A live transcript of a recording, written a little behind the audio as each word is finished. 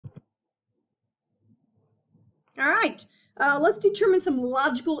All right, let's determine some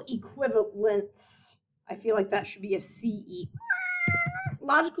logical equivalence. I feel like that should be a CE.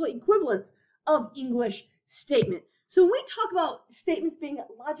 Logical equivalence of English statement. So when we talk about statements being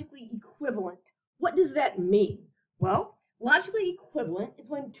logically equivalent, what does that mean? Well, logically equivalent is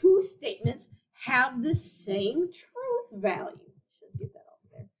when two statements have the same truth value. Should get that off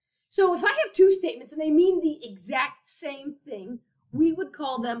there. So if I have two statements and they mean the exact same thing, we would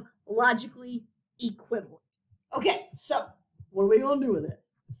call them logically equivalent. Okay, so what are we going to do with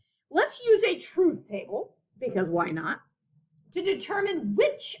this? Let's use a truth table, because why not, to determine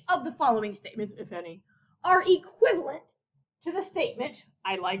which of the following statements, if any, are equivalent to the statement,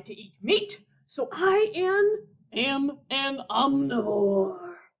 I like to eat meat, so I am an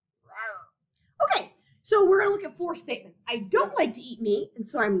omnivore. Okay, so we're going to look at four statements. I don't like to eat meat, and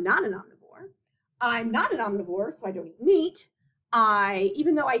so I'm not an omnivore. I'm not an omnivore, so I don't eat meat.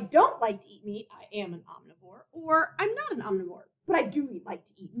 Even though I don't like to eat meat, I am an omnivore, or I'm not an omnivore, but I do like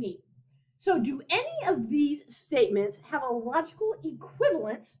to eat meat. So do any of these statements have a logical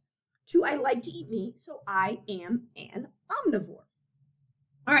equivalence to I like to eat meat, so I am an omnivore?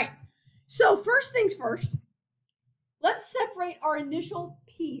 All right, so first things first, let's separate our initial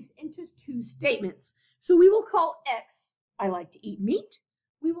piece into two statements. So we will call X, I like to eat meat.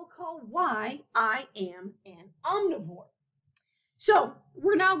 We will call Y, I am an omnivore. So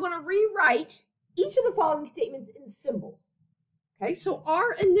we're now going to rewrite each of the following statements in symbols. Okay, so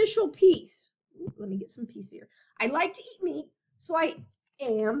our initial piece, let me get some pieces here. I like to eat meat, so I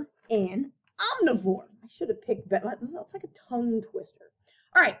am an omnivore. I should have picked that. That's like a tongue twister.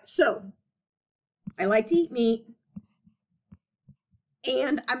 All right, so I like to eat meat,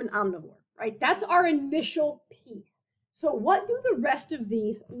 and I'm an omnivore, right? That's our initial piece. So what do the rest of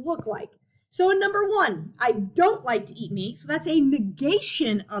these look like? So in number one, I don't like to eat meat, so that's a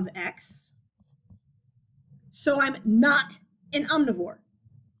negation of X. So I'm not an omnivore,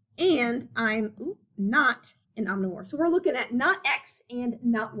 and I'm not an omnivore. So we're looking at not X and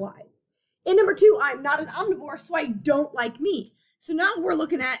not Y. In number two, I'm not an omnivore, so I don't like meat. So now we're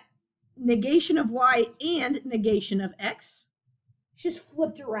looking at negation of Y and negation of X. It's just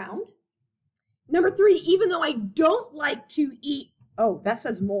flipped around. Number three, even though I don't like to eat, oh, that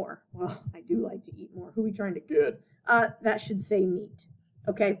says more. Well, I do like to eat more. Who are we trying to get? That should say meat.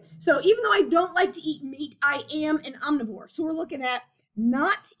 Okay, so even though I don't like to eat meat, I am an omnivore. So we're looking at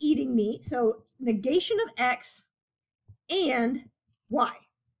not eating meat, so negation of X and Y,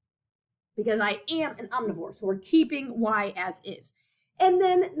 because I am an omnivore. So we're keeping Y as is. And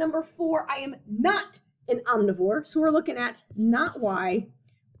then number four, I am not an omnivore. So we're looking at not Y,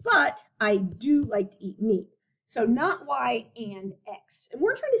 but I do like to eat meat. So not Y and X. And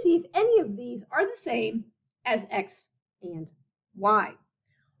we're trying to see if any of these are the same as X and Y.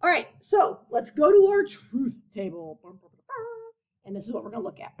 All right, so let's go to our truth table. And this is what we're going to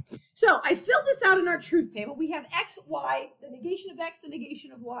look at. So I filled this out in our truth table. We have X, Y, the negation of X, the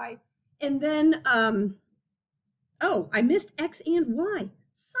negation of Y. And then, oh, I missed X and Y.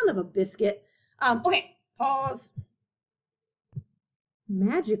 Son of a biscuit. Okay, pause.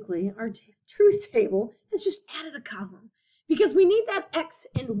 Magically, our truth table has just added a column because we need that X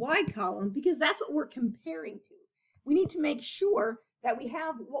and Y column because that's what we're comparing to. We need to make sure that we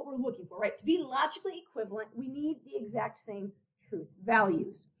have what we're looking for, right? To be logically equivalent, we need the exact same truth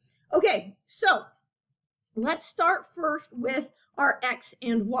values. Okay, so let's start first with our X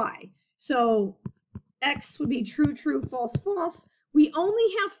and Y. So X would be true, true, false, false. We only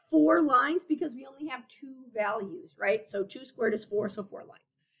have 4 lines because we only have 2 values, right? So 2 squared is 4, so 4 lines.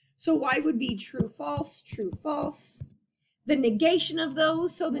 So Y would be true, false, true, false. The negation of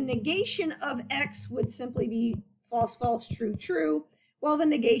those, so the negation of X would simply be false, false, true, true, while the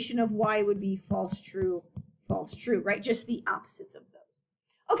negation of Y would be false, true, right? Just the opposites of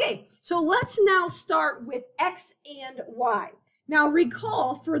those. Okay, so let's now start with X and Y. Now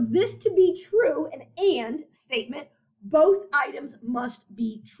recall, for this to be true, an and statement, both items must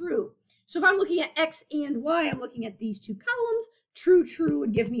be true. So if I'm looking at X and Y, I'm looking at these 2 columns. True, true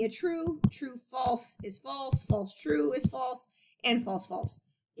would give me a true. True, false is false. False, true is false. And false, false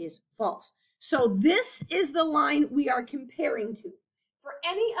is false. So this is the line we are comparing to. For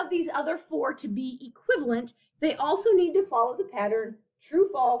any of these other 4 to be equivalent, they also need to follow the pattern true,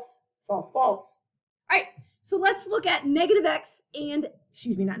 false, false, false. All right, so let's look at negative X and,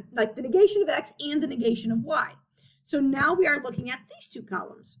 not like the negation of X and the negation of Y. So now we are looking at these 2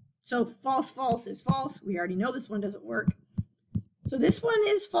 columns. So false, false is false. We already know this one doesn't work. So this one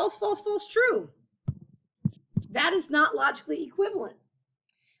is false, false, false, true. That is not logically equivalent.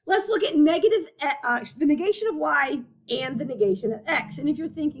 Let's look at the negation of Y and the negation of X. And if you're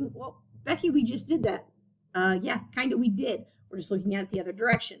thinking, well, Becky, we just did that. Yeah, kind of we did. We're just looking at it the other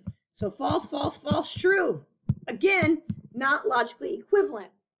direction. So false, false, false, true. Again, not logically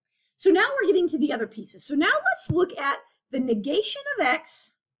equivalent. So now we're getting to the other pieces. So now let's look at the negation of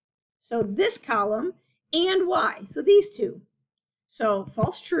x, so this column, and y, so these two. So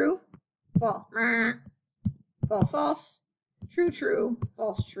false, true, false, false, false, true, true,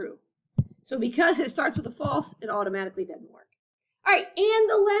 false, true. So because it starts with a false, it automatically doesn't work. All right, and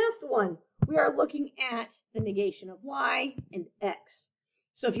the last one, we are looking at the negation of y and x.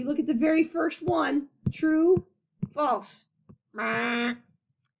 So if you look at the very first one, true, false,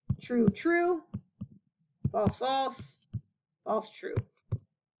 true, true, false, false, false, true.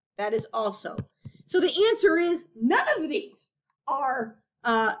 That is also. So the answer is none of these are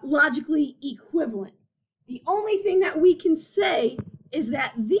logically equivalent. The only thing that we can say is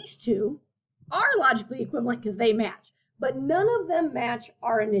that these two are logically equivalent because they match, but none of them match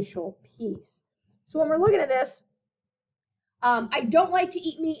our initial piece. So when we're looking at this, I don't like to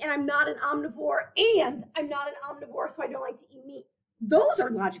eat meat and I'm not an omnivore, and I'm not an omnivore, so I don't like to eat meat. Those are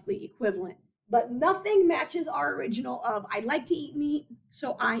logically equivalent, but nothing matches our original of I like to eat meat,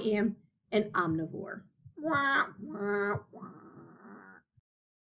 so I am an omnivore. Wah, wah, wah.